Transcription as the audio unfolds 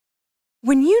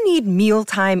When you need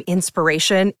mealtime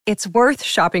inspiration, it's worth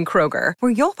shopping Kroger,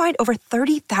 where you'll find over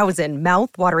 30,000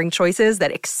 mouth-watering choices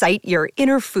that excite your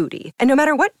inner foodie. And no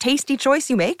matter what tasty choice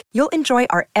you make, you'll enjoy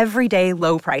our everyday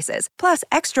low prices, plus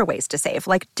extra ways to save,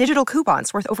 like digital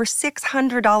coupons worth over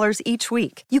 $600 each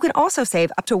week. You can also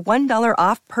save up to $1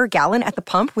 off per gallon at the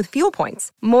pump with fuel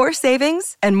points. More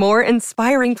savings and more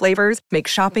inspiring flavors make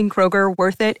shopping Kroger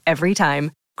worth it every time.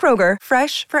 Kroger,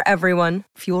 fresh for everyone.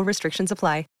 Fuel restrictions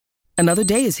apply. Another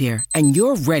day is here, and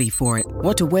you're ready for it.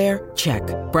 What to wear? Check.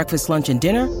 Breakfast, lunch, and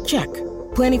dinner? Check.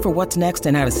 Planning for what's next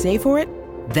and how to save for it?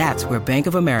 That's where Bank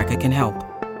of America can help.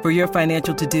 For your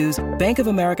financial to-dos, Bank of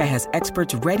America has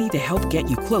experts ready to help get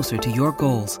you closer to your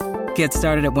goals. Get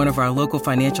started at one of our local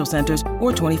financial centers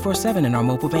or 24/7 in our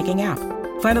mobile banking app.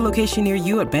 Find a location near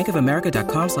you at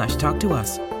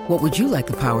bankofamerica.com/talktous. What would you like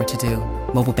the power to do?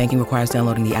 Mobile banking requires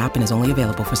downloading the app and is only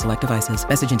available for select devices.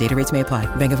 Message and data rates may apply.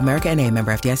 Bank of America N.A.,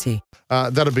 member FDIC.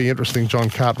 That'd be interesting,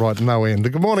 John Cartwright, no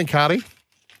end. Good morning, Carty.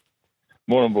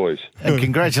 Morning, boys. And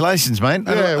congratulations, mate.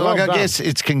 Yeah, well I done. guess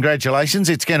it's congratulations.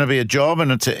 It's going to be a job,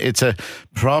 and it's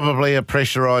probably a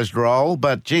pressurised role.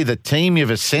 But gee, the team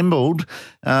you've assembled,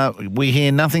 we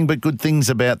hear nothing but good things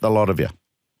about the lot of you.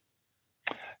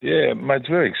 Yeah, mate, it's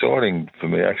very exciting for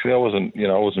me. Actually, I wasn't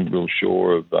real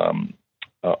sure of.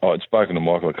 I'd spoken to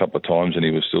Michael a couple of times, and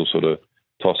he was still sort of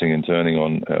tossing and turning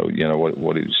on,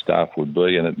 what his staff would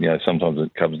be, and sometimes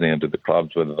it comes down to the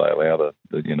clubs whether they allow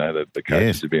the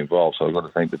coaches to be involved. So I've got to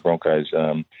thank the Broncos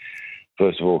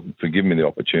first of all for giving me the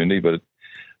opportunity, but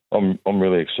I'm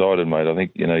really excited, mate. I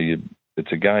think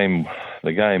it's a game.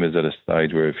 The game is at a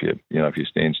stage where if you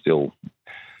stand still,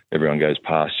 everyone goes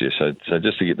past you. So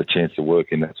just to get the chance to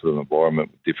work in that sort of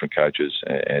environment with different coaches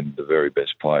and the very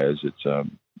best players, it's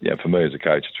for me as a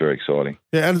coach, it's very exciting.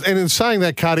 Yeah, and in saying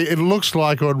that, Carty, it looks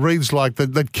like, or it reads like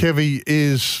that Kevy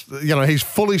is, he's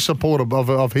fully supportive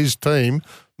of his team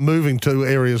moving to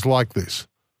areas like this.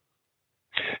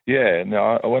 Yeah.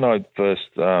 Now, when I first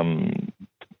the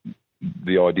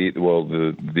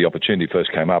opportunity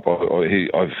first came up, he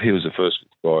was the first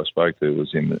guy I spoke to.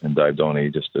 Was him and Dave Donnie.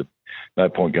 Just no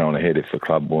point going ahead if the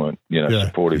club weren't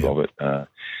supportive of it.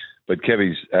 But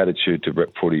Kevy's attitude to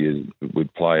rep footy is,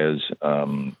 with players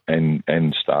and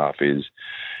staff is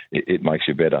it makes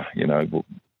you better.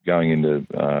 Going into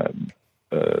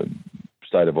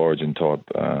state of origin type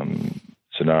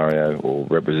scenario or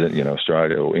represent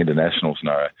Australia or international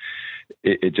scenario,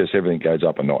 it just everything goes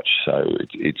up a notch. So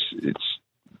it's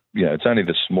only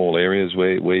the small areas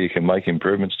where you can make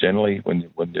improvements generally when you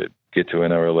get to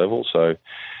NRL level. So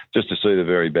just to see the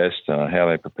very best, how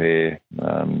they prepare.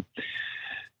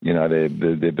 Their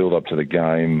build up to the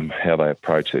game, how they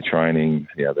approach their training,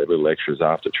 their little extras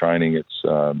after training. It's,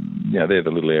 they're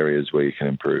the little areas where you can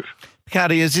improve.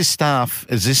 Carty, is this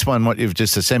one what you've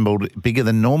just assembled bigger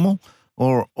than normal,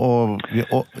 or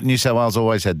New South Wales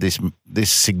always had this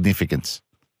significance?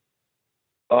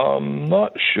 I'm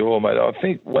not sure, mate. I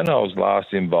think when I was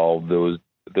last involved, there was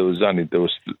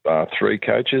three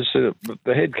coaches. So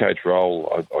the head coach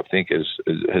role, I think, has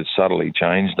subtly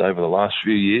changed over the last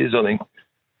few years. I think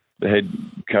the head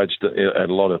coach at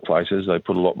a lot of places, they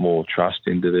put a lot more trust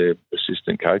into their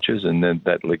assistant coaches, and then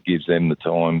that gives them the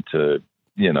time to,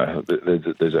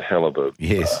 there's a hell of a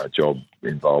job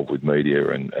involved with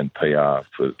media and PR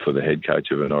for the head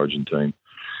coach of an Origin team.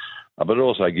 But it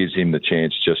also gives him the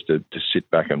chance just to sit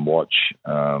back and watch,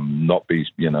 not be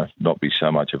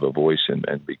so much of a voice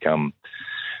and become,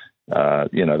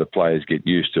 the players get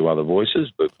used to other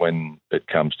voices. But when it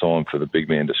comes time for the big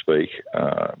man to speak,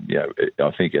 I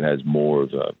think it has more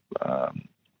of a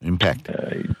impact.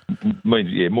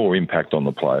 More impact on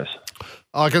the players.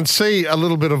 I can see a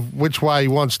little bit of which way he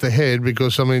wants to head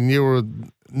because, you were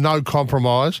no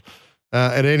compromise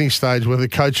at any stage, whether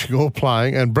coaching or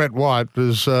playing. And Brett White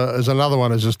is another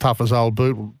one who's as tough as old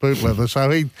boot leather. So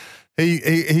he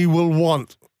will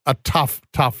want a tough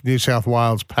New South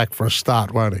Wales pack for a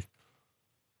start, won't he?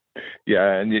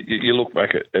 Yeah, and you look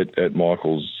back at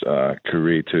Michael's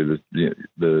career too.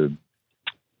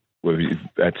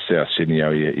 At South Sydney,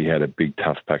 he had a big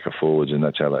tough pack of forwards, and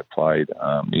that's how they played.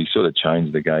 He sort of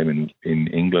changed the game in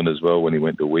England as well. When he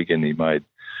went to Wigan, he made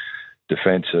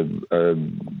defence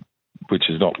which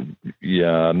is not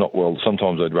well.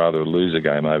 Sometimes I'd rather lose a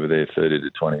game over there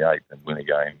 30-28 than win a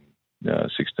game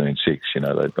 16-6.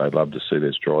 They'd love to see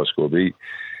this try score. But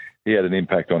he had an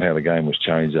impact on how the game was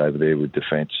changed over there with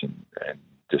defence and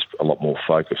just a lot more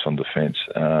focus on defence.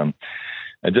 And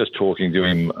just talking to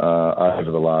him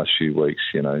over the last few weeks,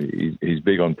 he's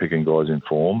big on picking guys in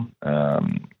form,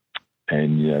 and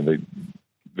they're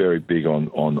very big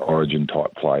on Origin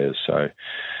type players. So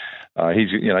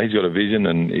he's got a vision,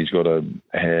 and he's got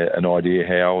an idea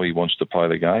how he wants to play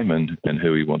the game and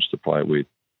who he wants to play it with.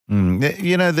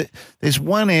 There's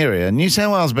one area. New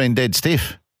South Wales has been dead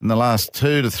stiff in the last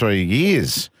 2 to 3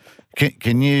 years.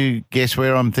 Can you guess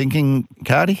where I'm thinking,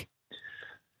 Cardi?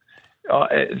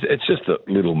 It's just the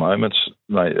little moments,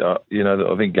 mate.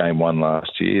 I think game one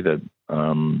last year that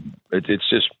it's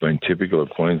just been typical of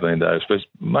Queensland, especially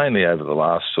mainly over the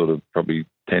last sort of probably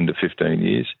 10 to 15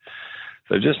 years.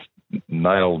 They've just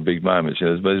nailed big moments.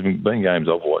 There's been games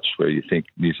I've watched where you think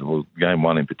game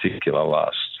one in particular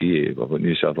last year,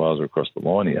 New South Wales are across the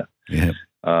line here. Yeah.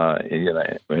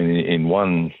 In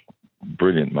one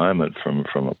brilliant moment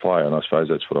from a player, and I suppose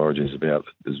that's what Origin is about.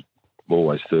 There's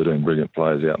always 13 brilliant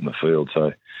players out in the field,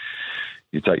 so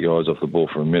you take your eyes off the ball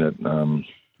for a minute.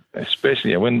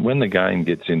 Especially when the game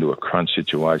gets into a crunch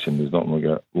situation, there's not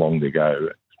long to go.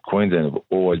 Queensland have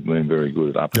always been very good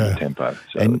at upping the tempo.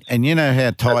 So and you know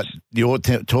how tight you're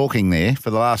talking there for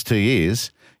the last 2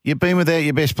 years. You've been without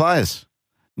your best players.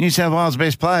 New South Wales'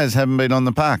 best players haven't been on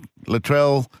the park.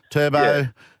 Latrell, Turbo,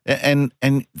 and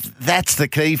that's the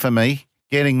key for me,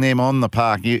 getting them on the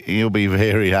park. You'll be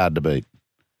very hard to beat.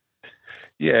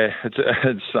 Yeah,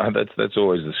 that's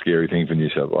always the scary thing for New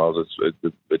South Wales.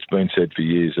 It's been said for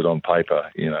years that on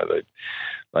paper,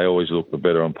 they always look the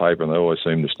better on paper, and they always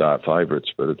seem to start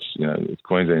favourites. But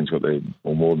Queensland's got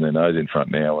more than their nose in front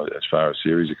now as far as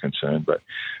series are concerned. But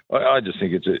I just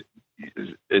think it's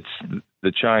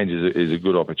the change is a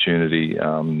good opportunity.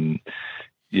 To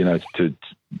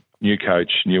new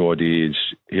coach, new ideas.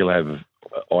 He'll have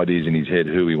ideas in his head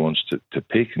who he wants to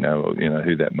pick. Now,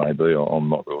 who that may be, I'm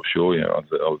not real sure.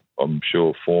 I'm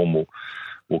sure form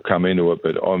will come into it,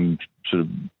 but I'm sort of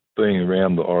being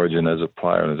around the Origin as a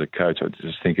player and as a coach. I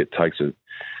just think it takes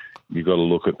you've got to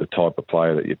look at the type of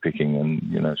player that you're picking,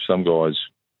 and some guys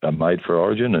are made for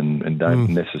Origin and don't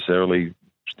necessarily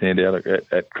stand out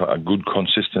at a good,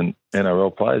 consistent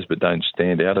NRL players, but don't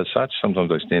stand out as such. Sometimes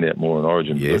they stand out more in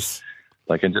Origin. Yes.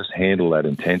 They can just handle that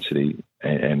intensity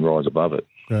and rise above it.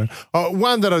 Yeah.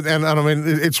 One that, and I mean,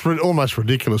 it's almost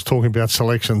ridiculous talking about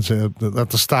selections at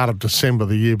the start of December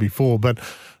the year before, but,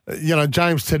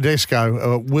 James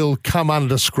Tedesco will come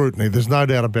under scrutiny. There's no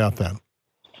doubt about that.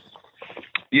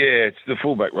 Yeah, it's the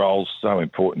fullback role's so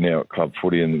important now at club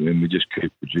footy, and we just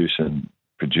keep producing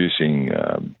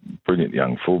brilliant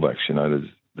young fullbacks.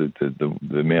 There's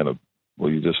the amount of, well,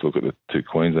 you just look at the two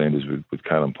Queenslanders with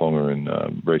Kalen Ponga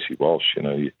and Reece Walsh.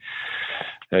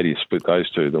 How do you split those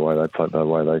two? The way they played, the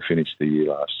way they finished the year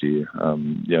last year.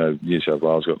 New South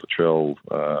Wales got Latrell,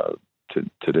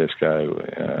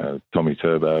 Tedesco, Tommy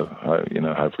Turbo.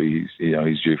 Hopefully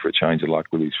he's due for a change of luck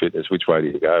with his fitness. Which way do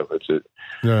you go?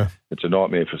 It's a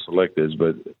nightmare for selectors,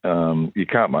 but you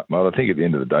can't. I think at the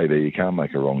end of the day, you can't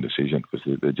make a wrong decision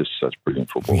because they're just such brilliant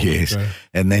footballers. Yes,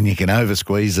 and then you can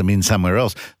over-squeeze them in somewhere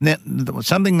else. Now,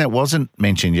 something that wasn't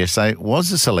mentioned yesterday was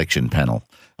the selection panel.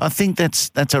 I think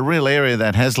that's a real area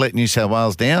that has let New South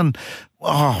Wales down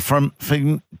from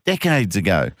decades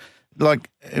ago. Like,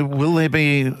 will there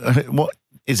be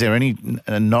is there any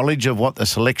knowledge of what the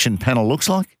selection panel looks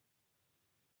like?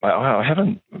 I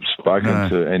haven't spoken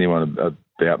to anyone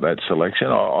about that selection.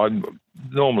 I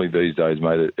normally these days,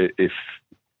 mate, if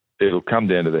it'll come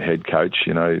down to the head coach,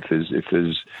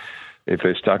 if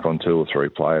they're stuck on 2 or 3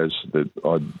 players, that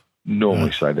I'd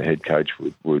normally say the head coach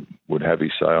would have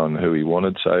his say on who he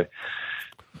wanted. So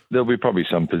there'll be probably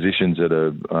some positions that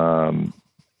are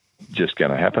just going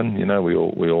to happen. We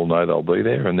all know they'll be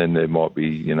there, and then there might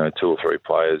be 2 or 3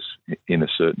 players in a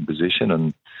certain position,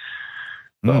 and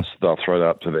they'll throw that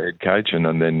up to the head coach, and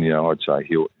then I'd say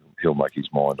he'll make his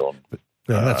mind on.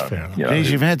 Yeah, that's fair enough.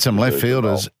 You've had some left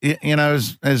fielders,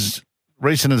 as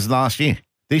recent as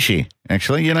this year,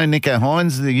 actually. Nico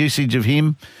Hines, the usage of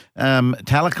him,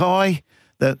 Talakai,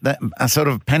 that a sort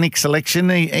of panic selection.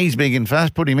 He's big and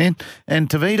fast, put him in, and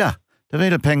Tavita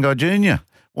Pangai Jr.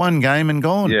 One game and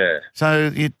gone. Yeah. So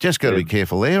you just got to be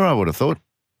careful there, I would have thought.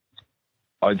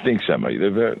 I think so, mate.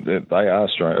 They are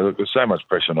strange. Look, there's so much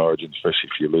pressure on Origin, especially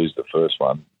if you lose the first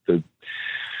one. The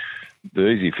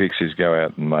easy fix is go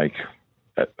out and make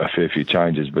a fair few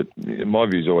changes. But my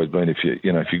view's always been if you're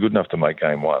good enough to make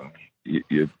game one,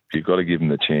 you've got to give them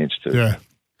the chance to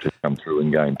come through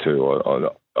in game two.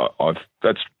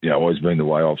 That's always been the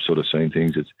way I've sort of seen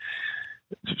things.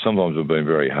 Sometimes we've been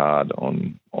very hard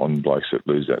on blokes that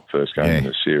lose that first game in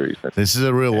the series. This is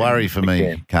a real worry for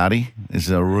me, Cardi. This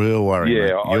is a real worry.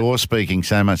 Yeah, you're speaking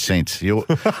so much sense. You're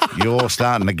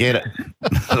starting to get it.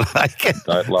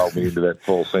 Don't lull me into that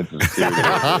false sense of security.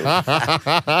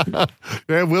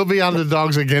 Yeah, we'll be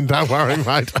underdogs again. Don't worry,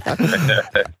 mate.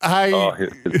 Hey,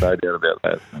 there's no doubt about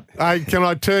that. Hey, can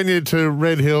I turn you to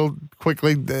Red Hill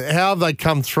quickly? How have they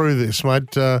come through this,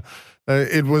 mate?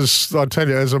 It was, I tell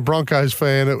you, as a Broncos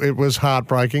fan, it was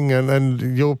heartbreaking,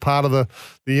 and you're part of the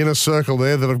inner circle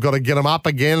there that have got to get them up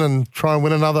again and try and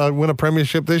win a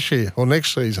premiership this year or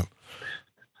next season.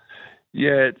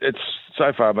 Yeah, it's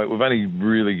so far, mate. We've only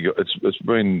really got, it's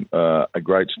been a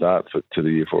great start to the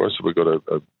year for us. We've got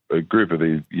a group of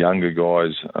the younger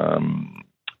guys.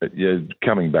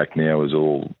 Coming back now is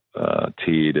all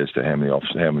tiered as to how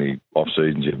many off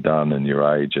seasons you've done and your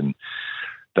age and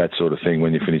that sort of thing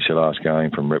when you finish your last game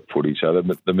from rep footy. So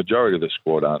the majority of the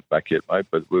squad aren't back yet, mate,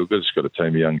 but we've just got a team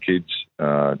of young kids,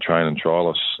 train and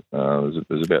trialists.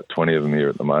 There's about 20 of them here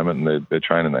at the moment, and they're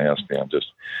training the house down. As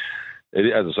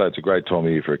I say, it's a great time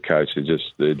of year for a coach.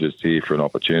 They're just here for an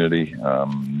opportunity.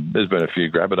 There's been a few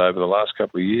grab it over the last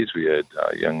couple of years. We had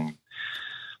young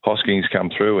Hoskins come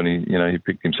through, and he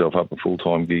picked himself up a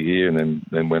full-time gig here, and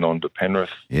then went on to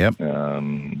Penrith. Yep.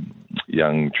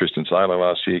 Young Tristan Saylor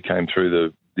last year came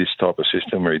through this type of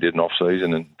system where he did an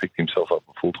off-season and picked himself up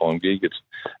a full-time gig.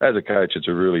 As a coach, it's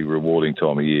a really rewarding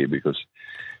time of year because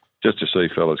just to see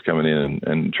fellas coming in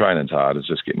and training's hard, it's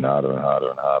just getting harder and harder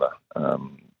and harder.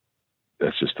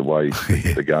 That's just the way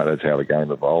that's how the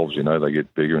game evolves. They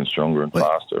get bigger and stronger and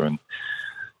faster, and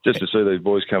just to see these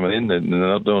boys coming in, they're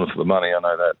not doing it for the money. I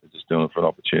know that. They're just doing it for an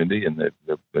opportunity, and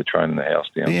they're training the house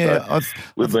down. Yeah, so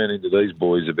we've been into these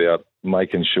boys about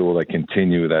making sure they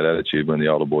continue with that attitude when the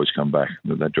older boys come back.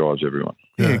 That drives everyone.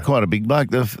 Yeah, quite a big bloke.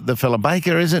 The fella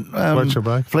Baker, is it?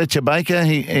 Fletcher Baker.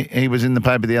 He was in the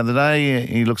paper the other day.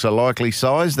 He looks a likely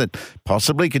size that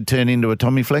possibly could turn into a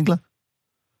Tommy Flegler.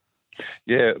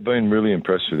 Yeah, been really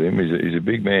impressed with him. He's a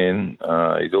big man.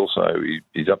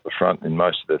 He's up the front in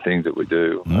most of the things that we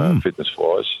do,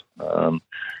 fitness-wise.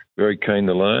 Very keen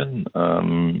to learn.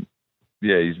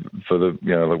 He's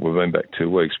we've been back 2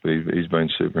 weeks, but he's been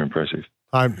super impressive.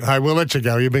 Hey, we'll let you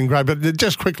go. You've been great. But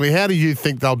just quickly, how do you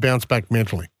think they'll bounce back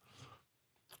mentally?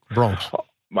 Bronx.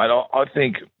 Mate, I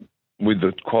think with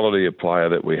the quality of player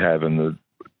that we have and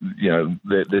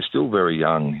they're still very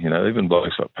young. Even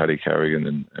blokes like Paddy Carrigan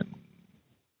and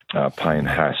Payne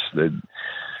Haas,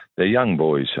 they're young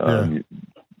boys.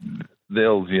 They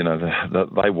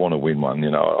want to win one.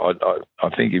 I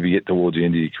think if you get towards the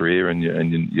end of your career and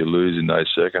you lose in those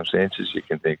circumstances, you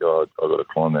can think, I've got to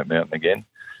climb that mountain again.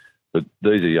 But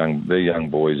they're young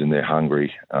boys and they're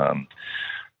hungry.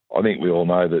 I think we all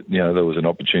know that there was a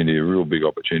real big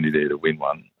opportunity there to win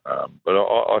one. But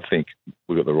I think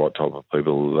we've got the right type of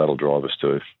people that'll drive us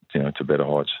to better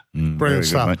heights. Brilliant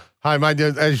stuff. Good, mate. Hey, mate,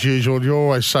 as usual, you're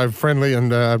always so friendly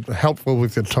and helpful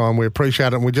with your time. We appreciate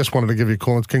it, and we just wanted to give you a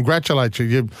call and congratulate you.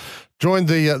 You've joined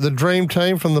the dream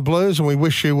team from the Blues, and we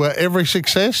wish you every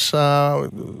success.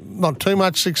 Not too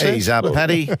much success. He's up,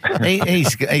 Paddy.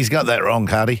 He's got that wrong,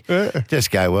 Cardi. Just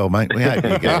go well, mate. We hope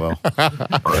you go well.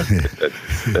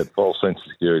 that false sense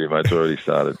of security, mate's already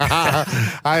started.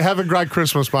 Hey, have a great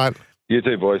Christmas, mate. You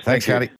too, boys. Thanks, Cardi.